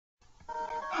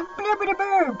Blurbity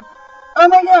burb! Oh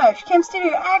my gosh, Cam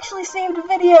Studio actually saved a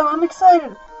video. I'm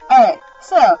excited. Alright,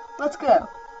 so, let's go.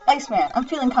 Iceman, I'm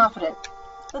feeling confident.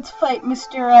 Let's fight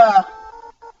Mr.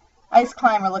 Ice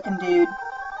Climber looking dude.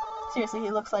 Seriously,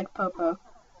 he looks like Popo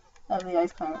of the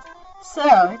Ice Climbers.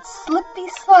 So, it's Slippy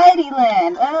Slidey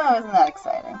Land. Oh, isn't that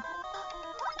exciting?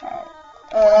 Alright.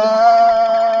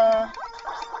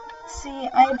 See,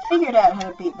 I had figured out how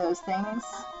to beat those things,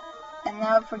 and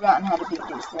now I've forgotten how to beat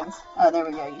these things. Oh, there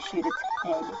we go. You shoot its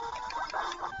head.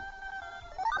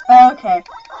 Okay.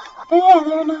 But yeah,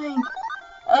 they're annoying.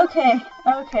 Okay.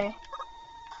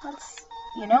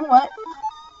 You know what?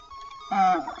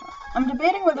 I'm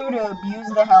debating whether to abuse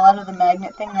the hell out of the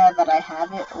magnet thing now that I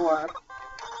have it, or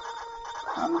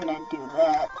I'm gonna do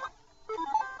that.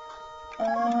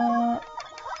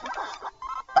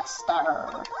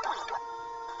 Buster.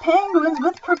 Penguins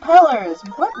with propellers.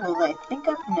 What will they think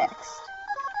up next?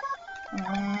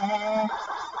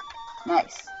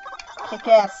 Nice.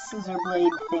 Kick-ass scissor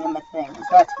blade thingamathings.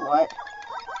 That's what.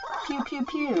 Pew pew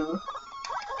pew.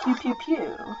 Pew pew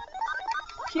pew.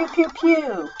 Pew pew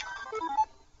pew.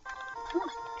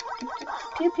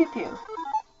 Pew pew pew.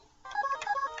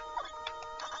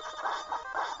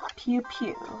 Pew pew. Pew. Pew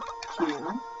pew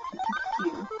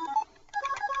pew.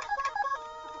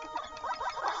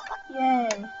 Yay.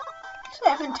 Actually, I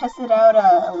haven't tested out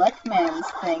Elec Man's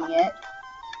thing yet.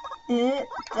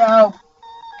 Oh,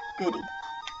 goody.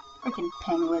 Freaking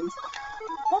penguins.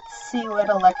 Let's see what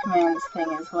Elec Man's thing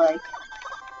is like.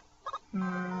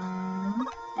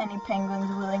 Any penguins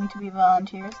willing to be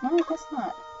volunteers? No, I guess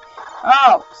not.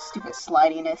 Oh, stupid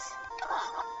slidiness.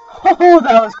 Oh,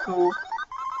 that was cool.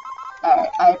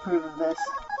 Alright, I approve of this.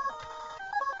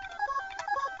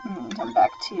 I'm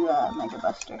back to Mega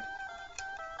Buster.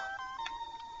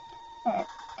 Alright,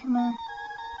 come on.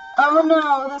 Oh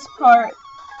no, this part.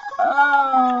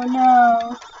 Oh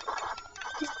no.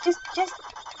 Just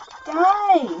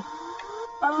die.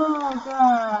 Oh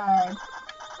god.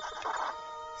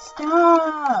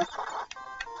 Stop.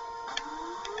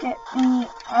 Get me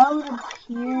out of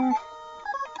here.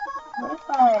 What if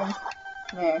I...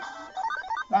 There.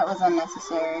 That was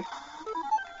unnecessary.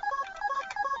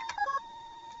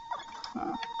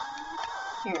 Oh.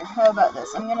 Here, how about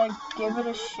this? I'm gonna give it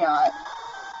a shot.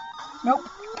 Nope.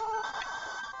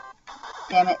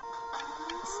 Damn it.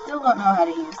 Still don't know how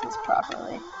to use this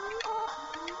properly.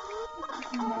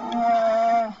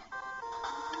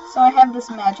 So I have this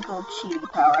magical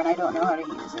cheaty power and I don't know how to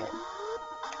use it.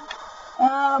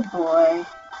 Oh boy.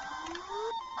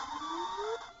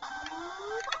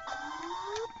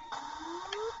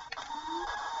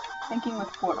 Thinking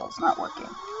with portals, not working.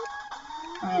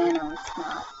 I know it's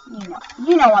not.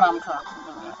 You know what I'm talking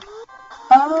about.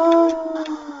 Oh,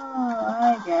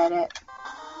 I get it.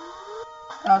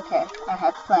 Okay, I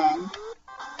have planned.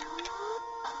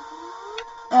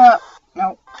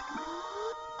 Nope.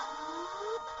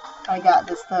 I got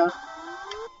this though.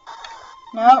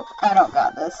 Nope, I don't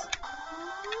got this.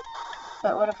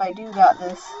 But what if I do got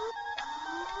this?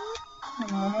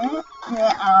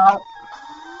 Ow.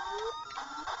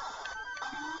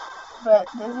 But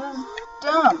this is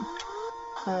dumb.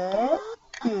 I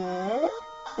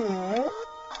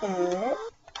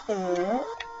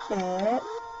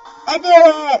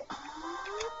did it!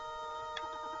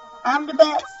 I'm the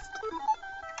best.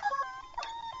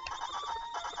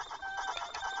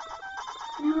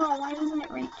 No, why doesn't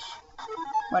it reach?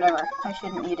 Whatever, I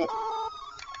shouldn't eat it.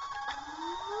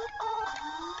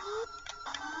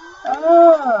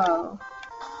 Oh!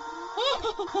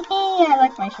 I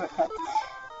like my shortcuts.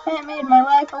 That made my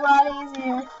life a lot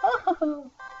easier.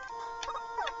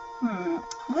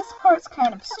 This part's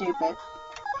kind of stupid.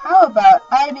 How about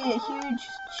I be a huge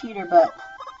cheater butt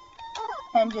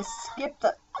and just skip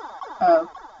the... Oh,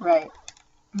 right.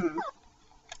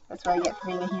 That's what I get for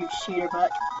being a huge cheater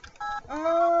butt.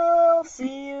 I'll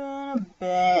see you in a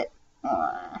bit.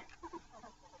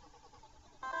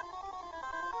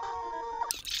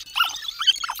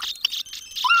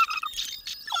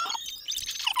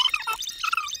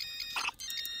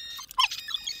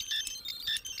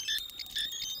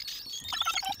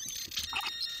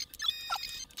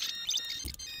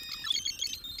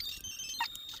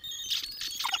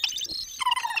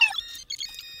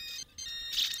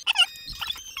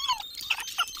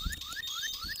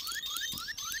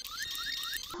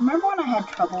 Remember when I had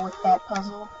trouble with that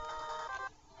puzzle?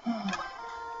 Dang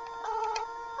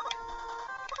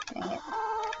it.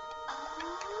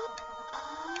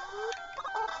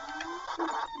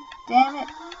 Damn it.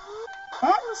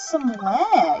 That was some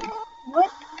lag.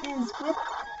 What is with...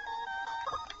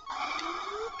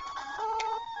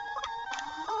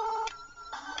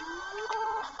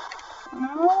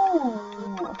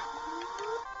 No!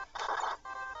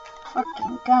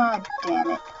 Fucking god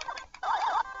damn it.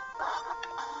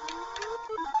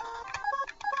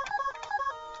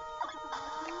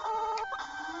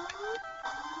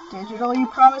 Digital, you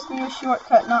promised me a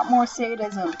shortcut, not more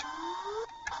sadism.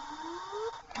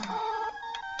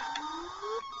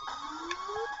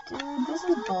 Dude, this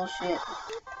is bullshit.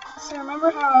 So remember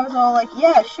how I was all like,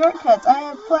 yeah, shortcuts, I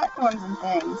have platforms and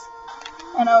things.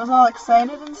 And I was all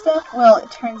excited and stuff? Well,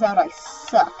 it turns out I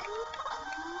suck.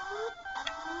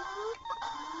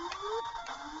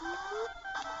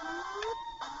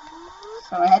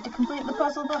 So I had to complete the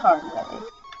puzzle the hard way.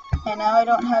 And now I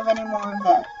don't have any more of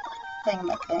that thing.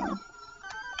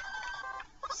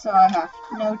 So I have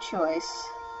no choice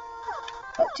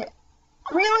but to...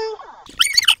 Really?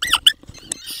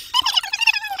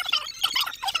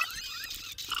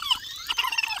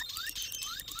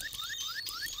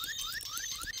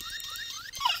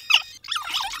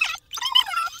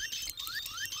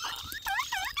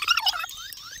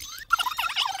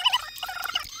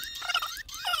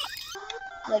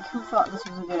 Like, who thought this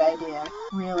was a good idea?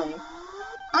 Really?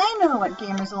 I know what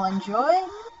gamers will enjoy!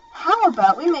 How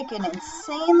about we make an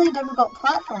insanely difficult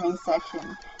platforming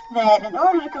section that, in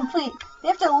order to complete, they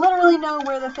have to literally know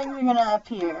where the things are gonna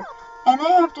appear. And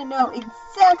they have to know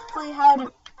exactly how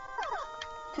to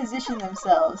position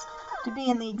themselves to be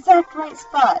in the exact right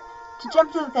spot to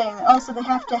jump to the thing, and also they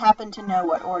have to happen to know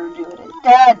what order to do it in.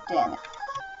 God damn it.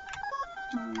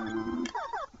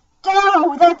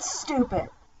 Oh, that's stupid!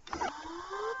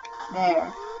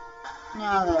 There.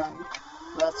 Now then,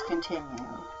 let's continue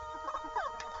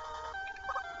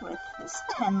with this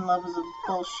 10 levels of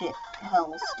bullshit,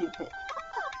 hell, stupid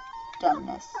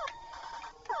dumbness.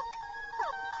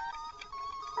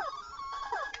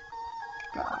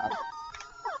 God.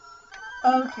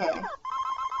 Okay.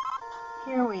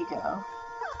 Here we go.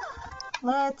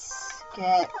 Let's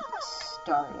get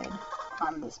started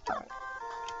on this part.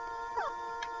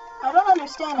 I don't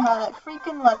understand how that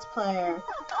freaking Let's Player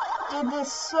did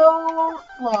this so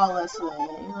flawlessly.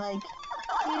 Like,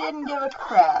 he didn't give a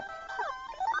crap.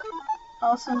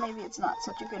 Also, maybe it's not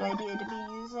such a good idea to be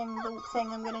using the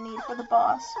thing I'm gonna need for the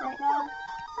boss right now.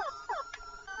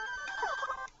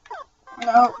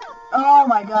 No. Oh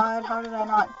my god, how did I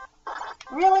not...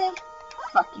 Really?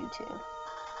 Fuck you too.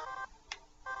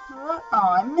 What?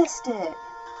 Oh, I missed it.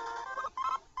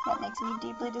 That makes me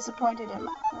deeply disappointed in...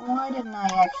 Why didn't I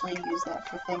actually use that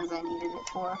for things I needed it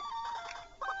for?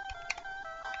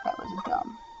 That was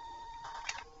dumb.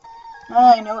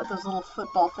 Now I know what those little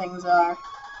football things are.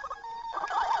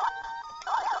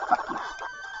 Fuck you.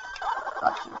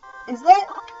 Fuck you. Is that...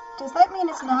 Does that mean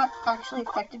it's not actually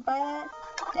affected by that?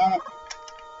 Damn it.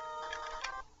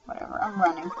 Whatever, I'm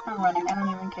running. I don't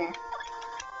even care.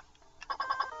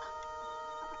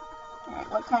 Alright,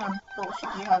 what kind of bullshit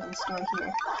do you have in store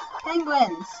here?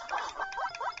 Penguins!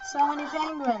 So many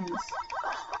penguins!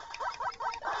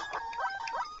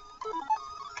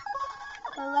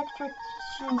 Electric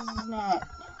net.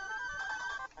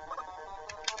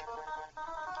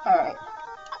 Alright.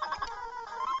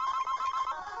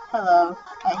 Hello,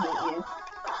 I hate you.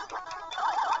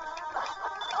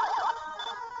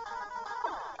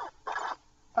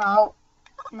 Oh,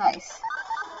 nice.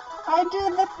 I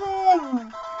did the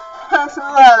thing!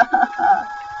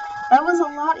 That was a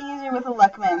lot easier with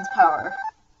Elec Man's power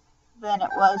than it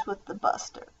was with the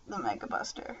Mega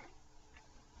Buster.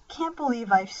 Can't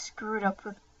believe I screwed up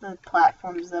with the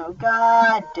platforms though.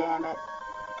 God damn it.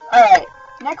 Alright,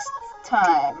 next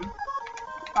time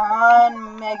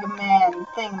on Mega Man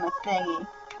thingy.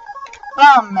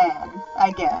 Bomb Man,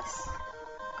 I guess.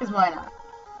 Because why not?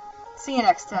 See you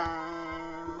next time.